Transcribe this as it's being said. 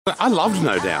I loved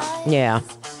No Doubt. Yeah.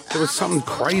 There was something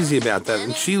crazy about that,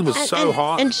 and she was so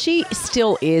hot. And she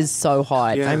still is so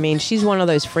hot. Yeah. I mean, she's one of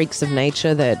those freaks of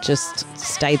nature that just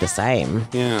stay the same.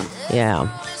 Yeah. Yeah.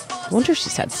 I wonder if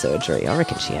she's had surgery. I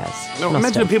reckon she has. No, Must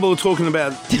imagine have. people were talking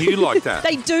about you like that.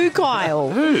 They do, Kyle.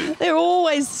 Who? They're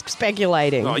always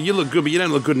speculating. Oh, you look good, but you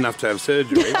don't look good enough to have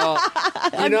surgery.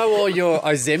 You know all your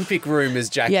Ozempic rumours,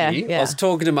 Jackie? Yeah. I was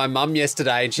talking to my mum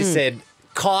yesterday and she said,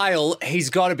 Kyle, he's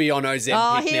got to be on Ozempic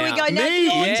now. Oh, here we go. Now Me?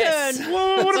 it's your Yes. turn.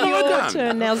 Whoa, what have I Your done?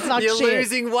 turn now. Suck You're shit.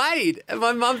 losing weight. And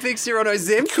my mum thinks you're on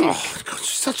Ozempic. Oh, God, she's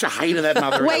such a hater, that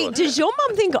mother. Wait, does your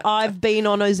mum think I've been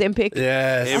on Ozempic?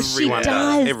 Yes. Everyone she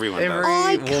does. does. Everyone Every- does.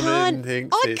 I woman can't.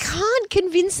 thinks I this. can't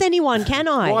convince anyone, can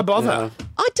I? Why bother?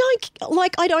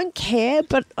 I don't care,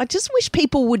 but I just wish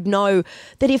people would know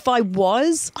that if I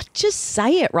was, I'd just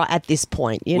say it right at this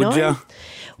point, you know? Would ya?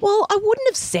 Well, I wouldn't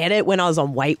have said it when I was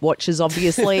on Weight Watchers,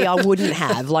 obviously. I wouldn't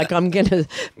have. Like, I'm going to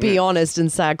be honest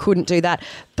and say I couldn't do that.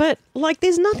 But, like,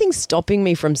 there's nothing stopping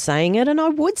me from saying it, and I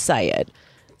would say it.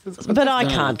 But I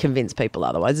can't convince people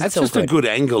otherwise. It's That's all just a good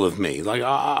angle of me. Like,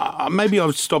 maybe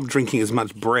I've stopped drinking as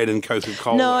much bread and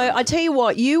Coca-Cola. No, I tell you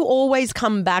what, you always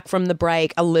come back from the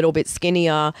break a little bit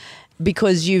skinnier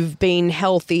because you've been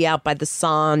healthy out by the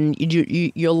sun.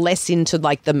 You're less into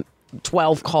like the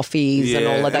 12 coffees and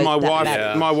all of and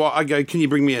those. my wife, I go, can you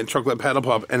bring me a chocolate paddle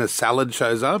pop? And a salad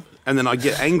shows up, and then I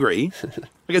get angry.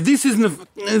 I go, this isn't,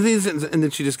 and then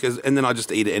she just goes, and then I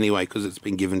just eat it anyway because it's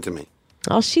been given to me.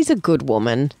 Oh, she's a good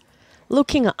woman.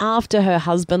 Looking after her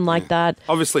husband like that.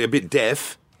 Obviously a bit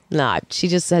deaf. No, she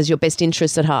just has your best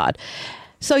interests at heart.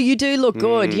 So you do look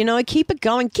good, you know, keep it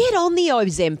going. Get on the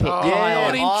Ozempic,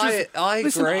 Kyle. I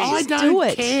Listen, agree. I Just do don't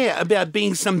it. care about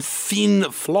being some thin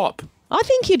flop. I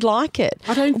think you'd like it.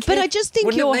 I don't But care. I just think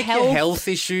Wouldn't your it make your health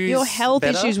issues your health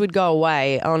better? issues would go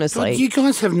away, honestly. God, you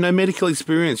guys have no medical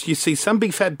experience. You see some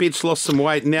big fat bitch lost some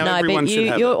weight, now no, everyone but should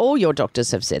have it. all your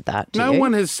doctors have said that to No you.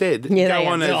 one has said Yeah, go they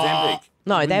on have. Ozempic.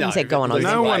 No, they haven't No, said go on but Ozempic.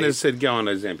 No one weight. has said go on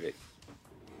Ozempic.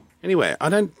 Anyway, I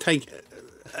don't take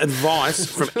advice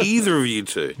from either of you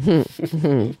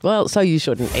two. Well, so you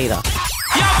shouldn't either. Y'all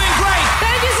been great.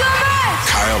 Thank you so much.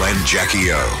 Kyle and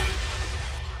Jackie O.